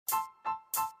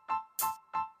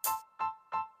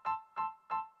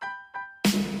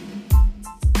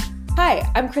Hi,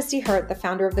 I'm Christy Hurt, the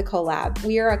founder of The Collab.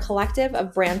 We are a collective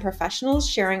of brand professionals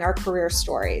sharing our career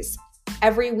stories.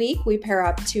 Every week, we pair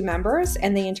up two members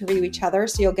and they interview each other,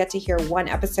 so you'll get to hear one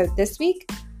episode this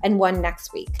week and one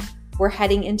next week. We're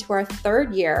heading into our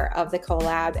third year of The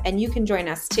Collab, and you can join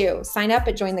us too. Sign up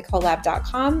at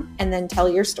jointhecollab.com and then tell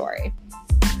your story.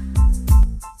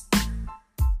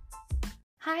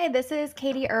 Hi, this is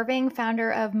Katie Irving,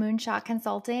 founder of Moonshot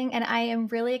Consulting, and I am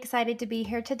really excited to be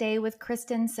here today with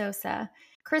Kristen Sosa.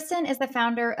 Kristen is the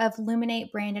founder of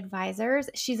Luminate Brand Advisors.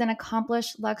 She's an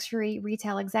accomplished luxury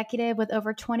retail executive with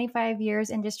over 25 years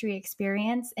industry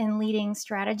experience in leading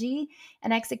strategy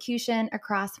and execution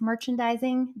across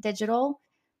merchandising, digital,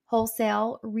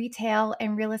 wholesale, retail,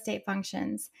 and real estate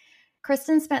functions.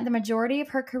 Kristen spent the majority of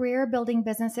her career building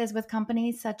businesses with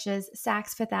companies such as Saks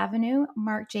Fifth Avenue,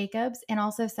 Marc Jacobs, and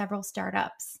also several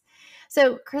startups.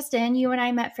 So, Kristen, you and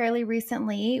I met fairly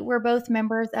recently. We're both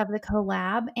members of the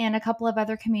Collab and a couple of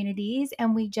other communities,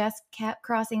 and we just kept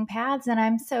crossing paths, and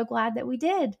I'm so glad that we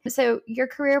did. So, your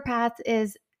career path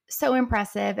is so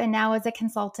impressive, and now as a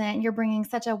consultant, you're bringing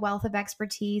such a wealth of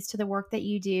expertise to the work that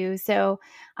you do. So,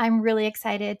 I'm really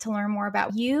excited to learn more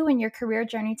about you and your career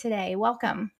journey today.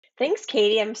 Welcome. Thanks,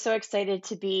 Katie. I'm so excited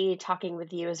to be talking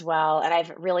with you as well. And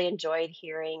I've really enjoyed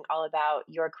hearing all about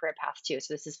your career path too.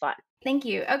 So this is fun. Thank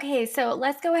you. Okay, so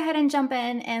let's go ahead and jump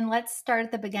in and let's start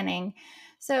at the beginning.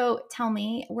 So tell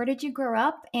me, where did you grow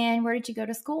up and where did you go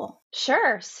to school?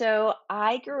 Sure. So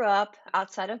I grew up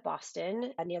outside of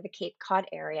Boston, near the Cape Cod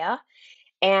area.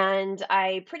 And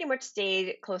I pretty much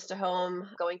stayed close to home,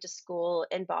 going to school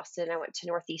in Boston. I went to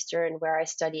Northeastern where I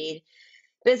studied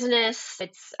business.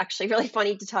 It's actually really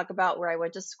funny to talk about where I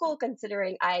went to school,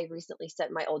 considering I recently sent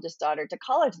my oldest daughter to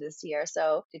college this year.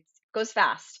 So it goes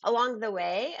fast. Along the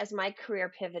way, as my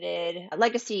career pivoted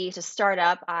legacy to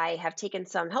startup, I have taken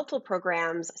some helpful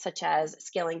programs such as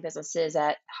scaling businesses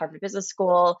at Harvard Business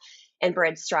School and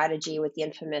brand strategy with the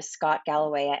infamous Scott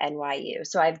Galloway at NYU.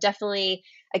 So I've definitely,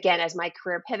 again, as my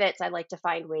career pivots, I like to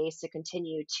find ways to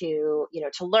continue to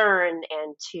learn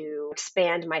and to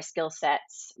expand my skill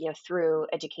sets, through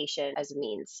education as a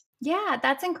means. Yeah,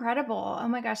 that's incredible. Oh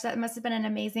my gosh, that must have been an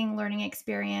amazing learning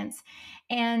experience.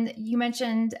 And you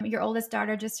mentioned your oldest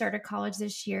daughter just started college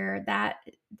this year. That,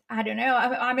 I don't know,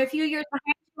 I'm a few years behind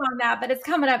you on that, but it's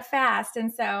coming up fast.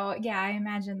 And so, yeah, I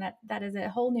imagine that is a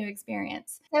whole new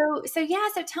experience.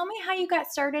 So tell me how you got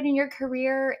started in your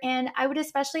career. And I would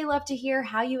especially love to hear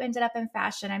how you ended up in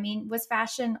fashion. I mean, was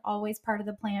fashion always part of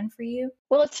the plan for you?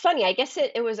 Well, it's funny. I guess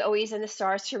it was always in the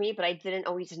stars for me, but I didn't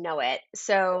always know it.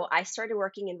 So I started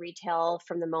working in retail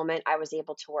from the moment I was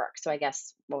able to work. So I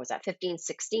guess, what was that, 15,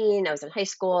 16? I was in high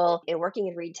school and working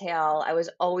in retail. I was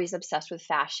always obsessed with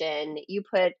fashion. You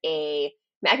put a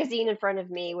magazine in front of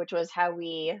me, which was how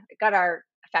we got our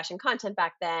fashion content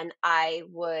back then. I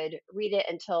would read it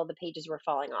until the pages were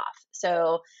falling off.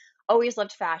 So always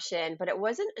loved fashion, but it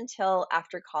wasn't until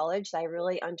after college that I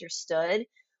really understood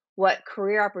what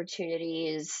career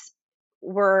opportunities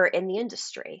were in the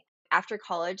industry. After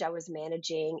college, I was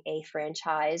managing a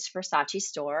franchise Versace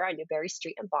store on Newbury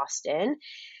Street in Boston,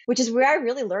 which is where I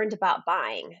really learned about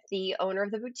buying. The owner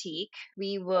of the boutique,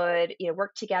 we would,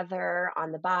 work together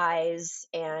on the buys,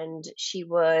 and she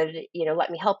would,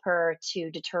 let me help her to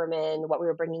determine what we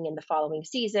were bringing in the following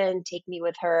season, take me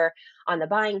with her on the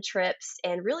buying trips,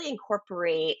 and really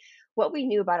incorporate what we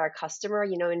knew about our customer,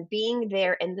 and being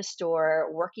there in the store,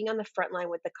 working on the front line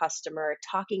with the customer,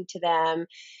 talking to them.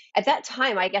 At that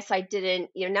time, I guess I didn't,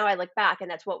 now I look back and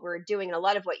that's what we're doing. And a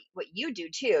lot of what you do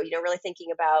too, really thinking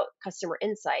about customer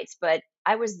insights. But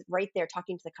I was right there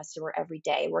talking to the customer every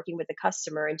day, working with the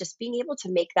customer and just being able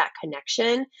to make that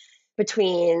connection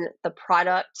between the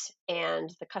product and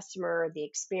the customer, the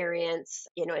experience,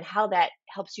 and how that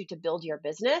helps you to build your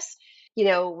business,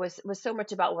 was so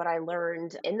much about what I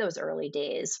learned in those early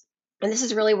days. And this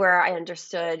is really where I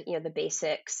understood, the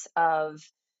basics of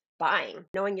buying,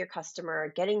 knowing your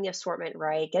customer, getting the assortment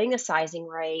right, getting the sizing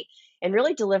right, and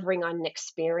really delivering on an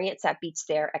experience that beats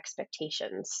their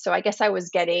expectations. So I guess I was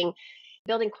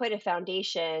building quite a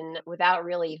foundation without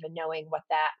really even knowing what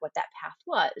that path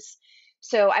was.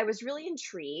 So I was really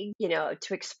intrigued,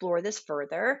 to explore this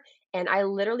further. And I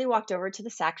literally walked over to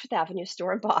the Saks Fifth Avenue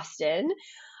store in Boston,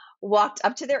 walked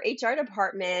up to their HR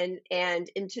department and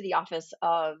into the office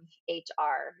of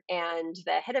HR. And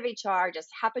the head of HR just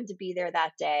happened to be there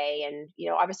that day. And,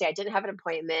 obviously I didn't have an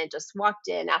appointment, just walked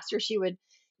in, asked her if she would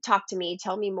talk to me,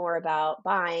 tell me more about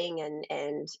buying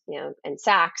and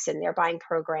Saks and their buying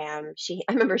program.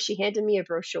 I remember she handed me a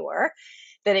brochure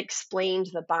that explained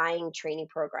the buying training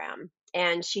program.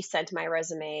 And she sent my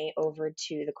resume over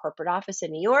to the corporate office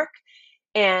in New York.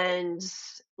 And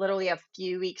literally a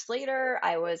few weeks later,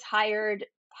 I was hired,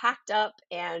 packed up,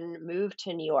 and moved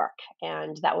to New York.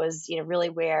 And that was, really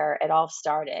where it all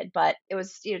started. But it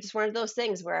was, just one of those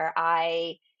things where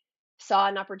I saw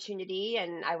an opportunity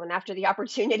and I went after the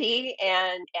opportunity,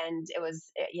 and it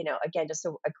was, again, just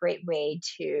a great way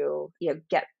to,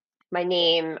 get my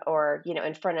name, or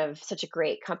in front of such a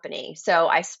great company. So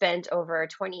I spent over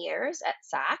 20 years at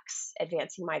Saks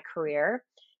advancing my career.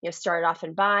 Started off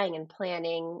in buying and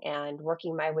planning and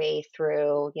working my way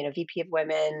through, VP of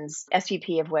women's,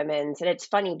 SVP of women's. And it's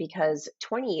funny because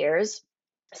 20 years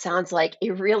sounds like a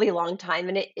really long time,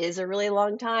 and it is a really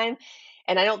long time.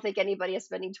 And I don't think anybody is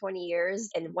spending 20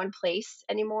 years in one place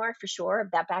anymore, for sure.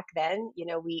 That back then,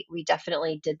 we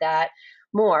definitely did that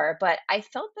more. But I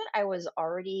felt that I was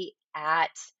already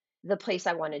at the place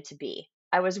I wanted to be.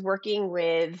 I was working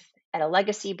with at a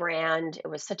legacy brand. It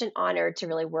was such an honor to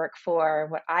really work for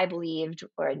what I believed,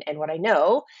 and what I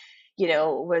know,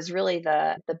 was really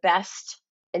the best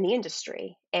in the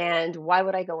industry. And why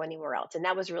would I go anywhere else? And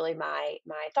that was really my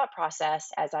thought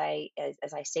process as I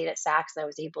stayed at Saks, and I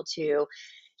was able to,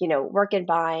 work in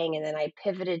buying, and then I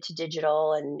pivoted to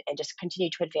digital, and just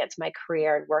continued to advance my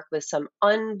career and work with some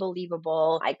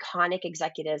unbelievable iconic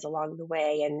executives along the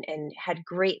way, and had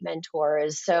great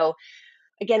mentors. So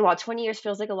again, while 20 years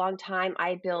feels like a long time,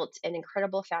 I built an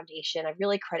incredible foundation. I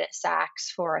really credit Saks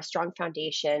for a strong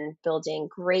foundation, building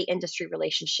great industry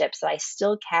relationships that I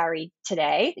still carry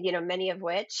today, many of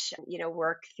which,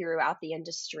 work throughout the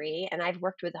industry. And I've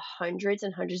worked with hundreds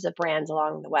and hundreds of brands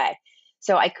along the way.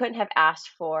 So I couldn't have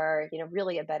asked for,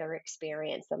 really a better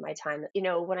experience than my time.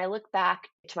 When I look back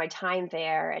to my time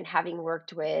there, and having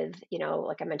worked with,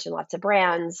 like I mentioned, lots of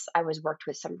brands, I was worked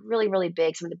with some really, really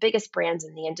big, some of the biggest brands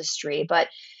in the industry. But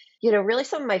really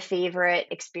some of my favorite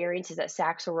experiences at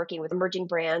Saks were working with emerging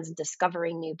brands and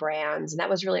discovering new brands. And that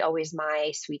was really always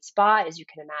my sweet spot. As you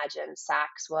can imagine,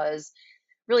 Saks was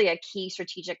really a key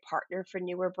strategic partner for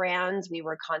newer brands. We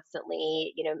were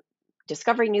constantly,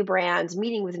 discovering new brands,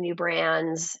 meeting with new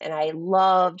brands, and I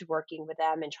loved working with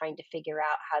them and trying to figure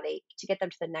out how to get them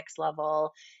to the next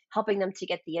level, helping them to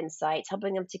get the insights,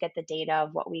 helping them to get the data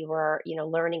of what we were,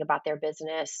 learning about their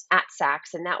business at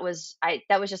Saks. And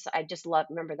I just love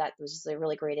remember that was just a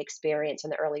really great experience in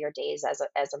the earlier days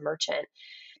as a merchant.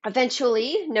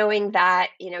 Eventually, knowing that,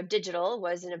 digital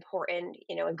was an important,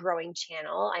 and growing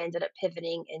channel, I ended up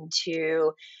pivoting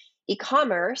into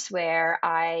e-commerce, where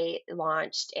I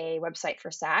launched a website for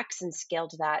Saks and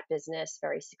scaled that business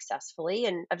very successfully.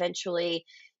 And eventually,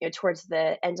 towards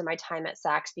the end of my time at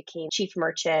Saks, became chief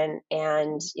merchant,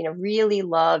 and, really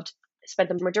spent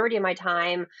the majority of my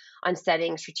time on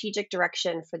setting strategic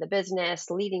direction for the business,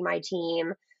 leading my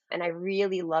team. And I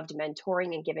really loved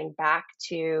mentoring and giving back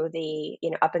to the,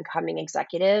 up and coming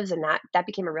executives. And that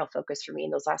became a real focus for me in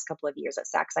those last couple of years at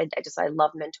Saks. I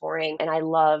love mentoring, and I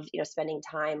love, spending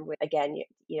time with, again,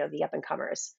 the up and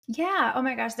comers. Yeah. Oh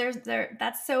my gosh.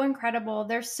 That's so incredible.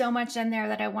 There's so much in there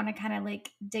that I want to kind of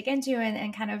like dig into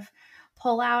and kind of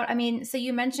pull out. I mean, so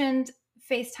you mentioned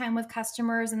FaceTime with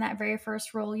customers in that very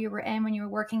first role you were in when you were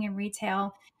working in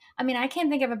retail. I mean, I can't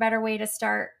think of a better way to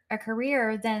start a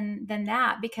career than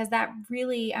that, because that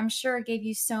really, I'm sure, gave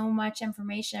you so much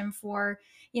information for,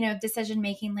 decision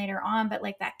making later on. But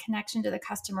like that connection to the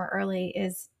customer early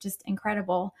is just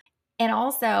incredible. And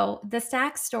also, the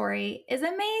Stack story is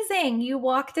amazing. You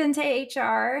walked into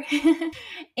HR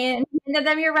and handed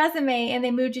them your resume, and they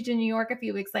moved you to New York a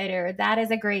few weeks later. That is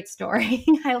a great story.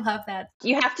 I love that.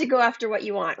 You have to go after what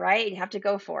you want, right? You have to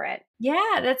go for it.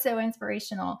 Yeah, that's so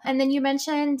inspirational. And then you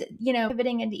mentioned,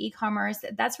 pivoting into e-commerce.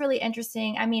 That's really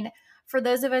interesting. I mean, for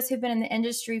those of us who've been in the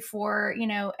industry for,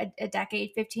 a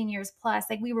decade, 15 years plus,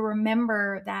 like we will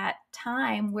remember that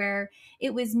time where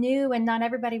it was new and not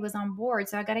everybody was on board.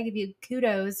 So I got to give you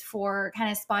kudos for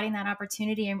kind of spotting that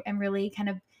opportunity and really kind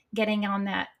of getting on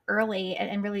that early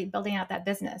and really building out that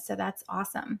business. So that's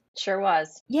awesome. Sure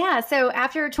was. Yeah. So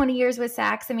after 20 years with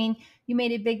Saks, I mean, you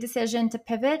made a big decision to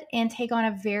pivot and take on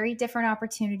a very different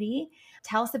opportunity.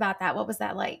 Tell us about that. What was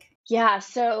that like? Yeah.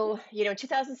 So,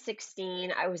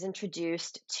 2016, I was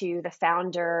introduced to the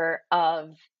founder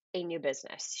of a new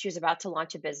business. She was about to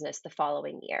launch a business the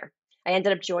following year. I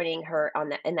ended up joining her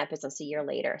in that business a year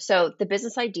later. So the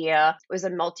business idea was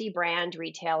a multi-brand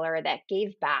retailer that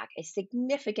gave back a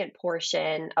significant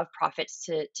portion of profits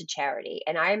to charity.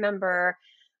 And I remember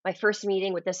my first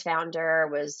meeting with this founder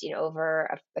was,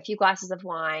 over a few glasses of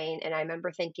wine. And I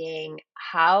remember thinking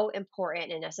how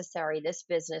important and necessary this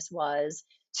business was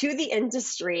to the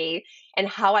industry, and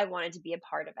how I wanted to be a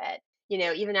part of it.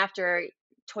 Even after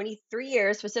 23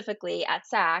 years specifically at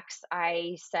Saks,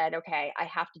 I said, okay, I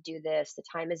have to do this. The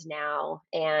time is now.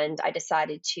 And I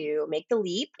decided to make the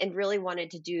leap and really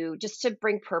wanted to do just to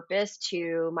bring purpose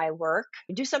to my work,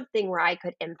 do something where I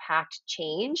could impact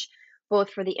change.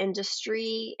 Both for the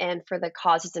industry and for the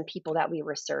causes and people that we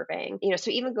were serving. So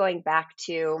even going back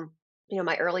to,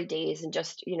 my early days and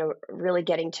just, really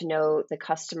getting to know the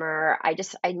customer,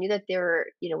 I knew that there,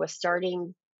 was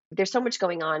starting there's so much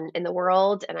going on in the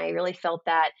world. And I really felt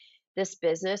that this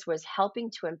business was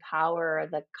helping to empower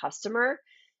the customer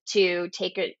to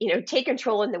take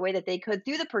control in the way that they could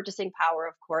through the purchasing power,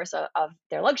 of course, of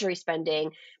their luxury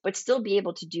spending, but still be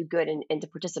able to do good and to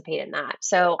participate in that.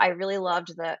 So I really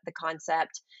loved the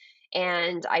concept.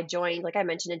 And I joined, like I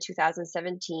mentioned, in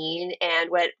 2017 and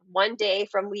went one day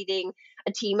from leading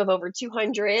a team of over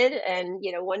 200 and,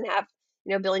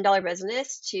 $1.5 billion-dollar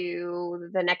business to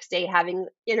the next day having,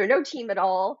 no team at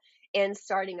all and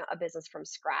starting a business from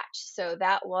scratch. So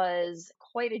that was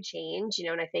quite a change,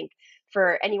 and I think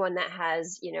for anyone that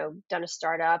has, done a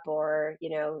startup or,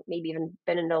 maybe even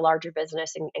been in a larger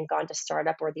business and gone to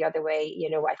startup or the other way,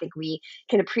 I think we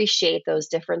can appreciate those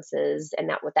differences and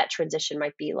that what that transition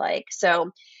might be like.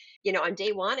 So, on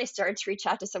day one, I started to reach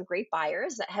out to some great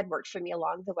buyers that had worked for me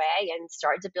along the way and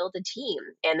started to build a team.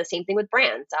 And the same thing with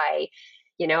brands. I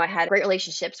had great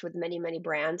relationships with many, many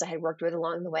brands I had worked with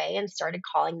along the way and started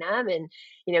calling them and,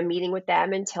 meeting with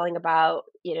them and telling about,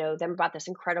 them about this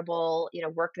incredible,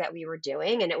 work that we were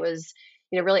doing. And it was,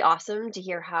 really awesome to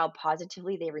hear how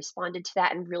positively they responded to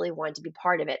that and really wanted to be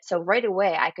part of it. So right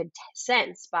away, I could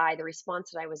sense by the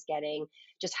response that I was getting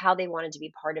just how they wanted to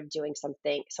be part of doing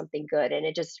something good. And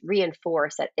it just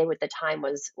reinforced that the time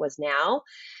was now.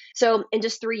 So in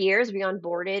just 3 years, we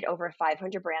onboarded over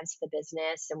 500 brands to the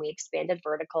business and we expanded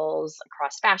verticals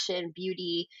across fashion,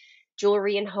 beauty,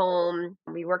 jewelry, and home.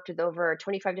 We worked with over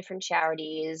 25 different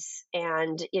charities.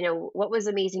 And, what was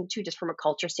amazing too, just from a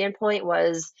culture standpoint,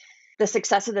 was the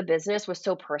success of the business was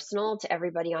so personal to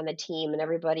everybody on the team and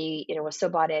everybody, was so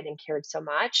bought in and cared so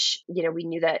much. We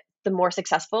knew that the more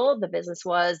successful the business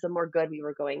was, the more good we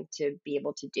were going to be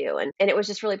able to do. And it was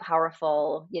just really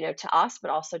powerful, to us, but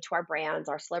also to our brands,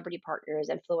 our celebrity partners,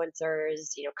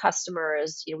 influencers,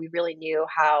 customers. We really knew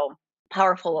how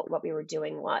powerful what we were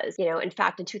doing was. In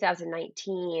fact, in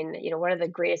 2019, one of the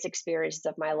greatest experiences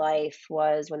of my life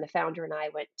was when the founder and I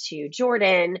went to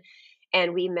Jordan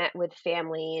and we met with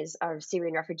families of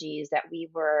Syrian refugees that we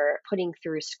were putting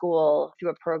through school through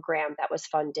a program that was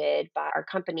funded by our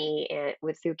company and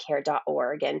with through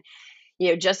care.org. And,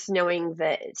 just knowing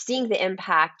seeing the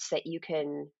impact that you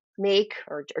can make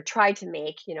or try to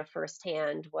make,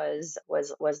 firsthand was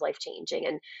life changing.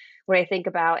 And when I think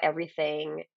about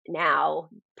everything now,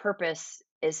 purpose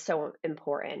is so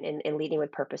important and leading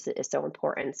with purpose is so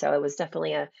important. So it was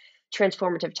definitely a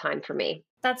transformative time for me.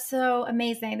 That's so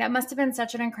amazing. That must have been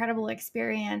such an incredible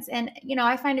experience. And,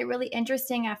 I find it really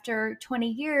interesting after 20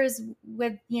 years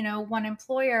with, one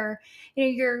employer,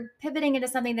 you're pivoting into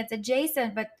something that's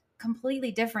adjacent, but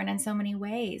completely different in so many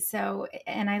ways. So,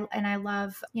 and I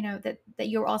love, that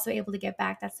you're also able to give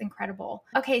back. That's incredible.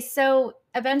 Okay. So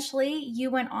eventually you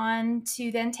went on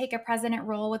to then take a president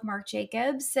role with Marc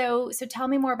Jacobs. So tell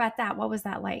me more about that. What was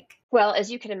that like? Well,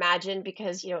 as you can imagine,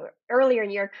 because earlier in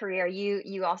your career,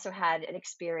 you also had an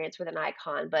experience with an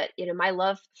icon. But my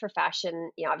love for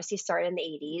fashion, obviously started in the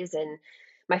 '80s, and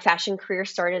my fashion career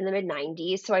started in the mid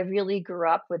 '90s. So I really grew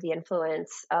up with the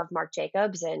influence of Marc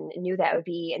Jacobs, and knew that would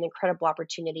be an incredible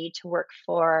opportunity to work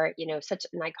for such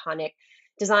an iconic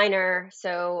designer.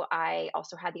 So I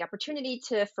also had the opportunity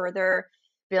to further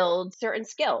build certain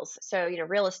skills. So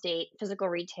real estate, physical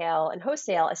retail, and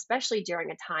wholesale, especially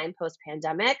during a time post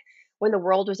pandemic when the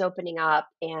world was opening up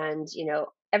and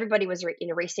everybody was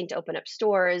racing to open up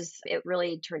stores. It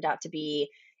really turned out to be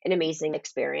an amazing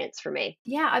experience for me.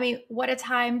 Yeah, I mean, what a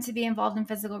time to be involved in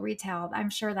physical retail. I'm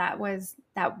sure that was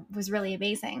really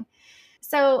amazing.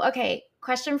 So, okay,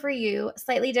 question for you,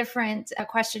 slightly different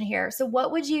question here. So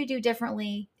what would you do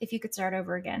differently if you could start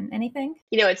over again? Anything?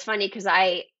 It's funny because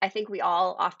I think we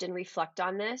all often reflect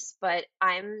on this, but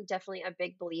I'm definitely a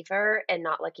big believer in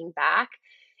not looking back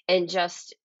and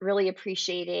just really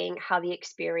appreciating how the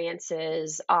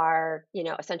experiences are,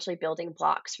 essentially building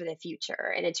blocks for the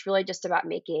future. And it's really just about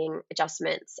making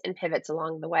adjustments and pivots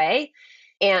along the way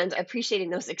and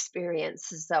appreciating those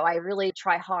experiences. So I really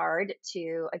try hard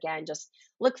to, again, just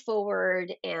look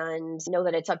forward and know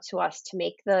that it's up to us to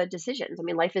make the decisions. I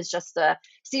mean, life is just a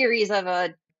series of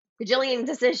a bajillion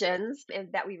decisions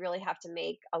that we really have to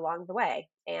make along the way.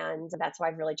 And that's how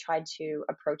I've really tried to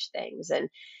approach things. And,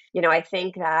 I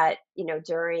think that,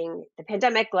 during the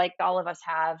pandemic, like all of us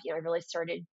have, I really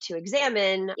started to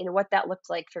examine, what that looked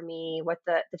like for me, what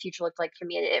the future looked like for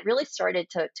me. And it really started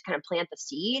to kind of plant the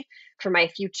seed for my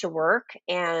future work.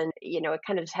 And, it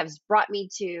kind of has brought me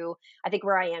to, I think,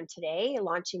 where I am today,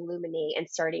 launching Luminate and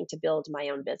starting to build my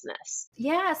own business.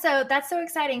 Yeah, so that's so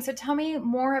exciting. So tell me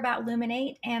more about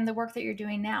Luminate and the work that you're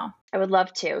doing now. I would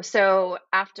love to. So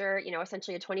after,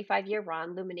 essentially a 25-year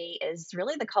run, Luminate is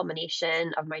really the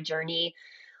culmination of my journey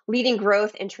leading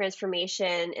growth and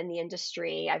transformation in the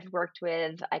industry. I've worked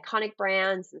with iconic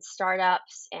brands and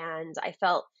startups, and I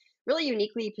felt really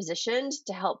uniquely positioned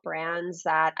to help brands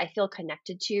that I feel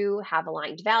connected to, have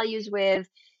aligned values with,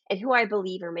 and who I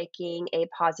believe are making a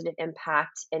positive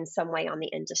impact in some way on the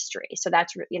industry. So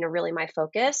that's really my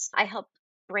focus. I help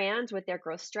brands with their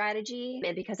growth strategy,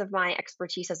 and because of my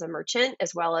expertise as a merchant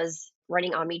as well as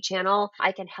running omni-channel,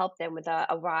 I can help them with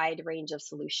a wide range of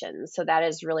solutions. So that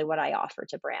is really what I offer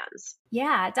to brands.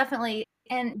 Yeah, definitely.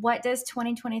 And what does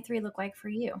 2023 look like for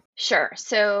you? Sure.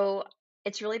 So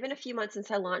it's really been a few months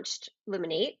since I launched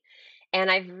Luminate, and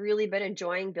I've really been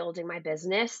enjoying building my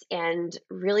business and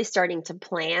really starting to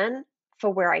plan for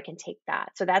where I can take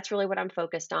that. So that's really what I'm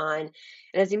focused on.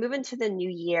 And as we move into the new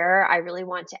year, I really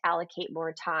want to allocate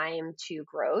more time to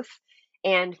growth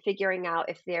and figuring out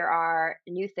if there are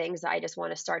new things that I just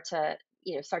want to start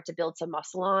to build some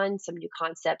muscle on, some new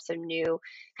concepts, some new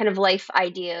kind of life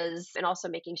ideas, and also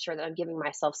making sure that I'm giving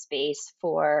myself space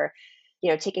for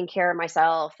taking care of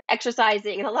myself,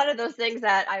 exercising, and a lot of those things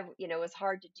that was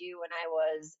hard to do when I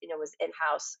was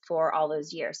in-house for all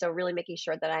those years. So really making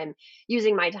sure that I'm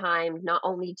using my time not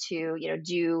only to,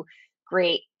 do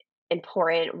great,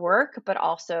 important work, but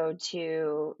also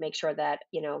to make sure that,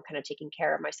 kind of taking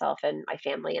care of myself and my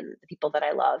family and the people that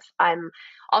I love. I'm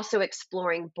also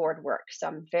exploring board work. So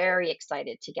I'm very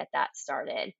excited to get that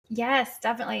started. Yes,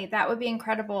 definitely. That would be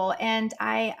incredible. And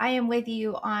I am with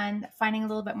you on finding a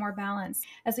little bit more balance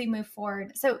as we move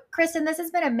forward. So, Kristen, this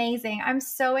has been amazing. I'm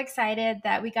so excited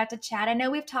that we got to chat. I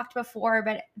know we've talked before,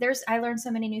 but I learned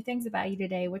so many new things about you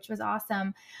today, which was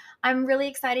awesome. I'm really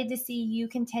excited to see you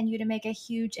continue to make a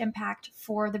huge impact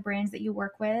for the brands that you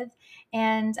work with.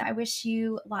 And I wish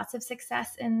you lots of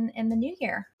success in the new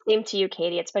year. Same to you,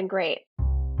 Katie. It's been great.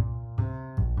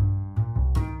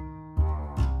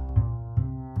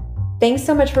 Thanks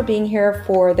so much for being here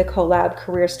for the Collab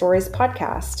Career Stories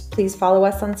podcast. Please follow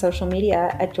us on social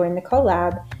media at Join the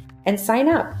Collab and sign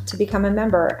up to become a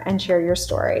member and share your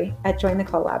story at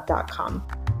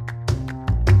jointhecollab.com.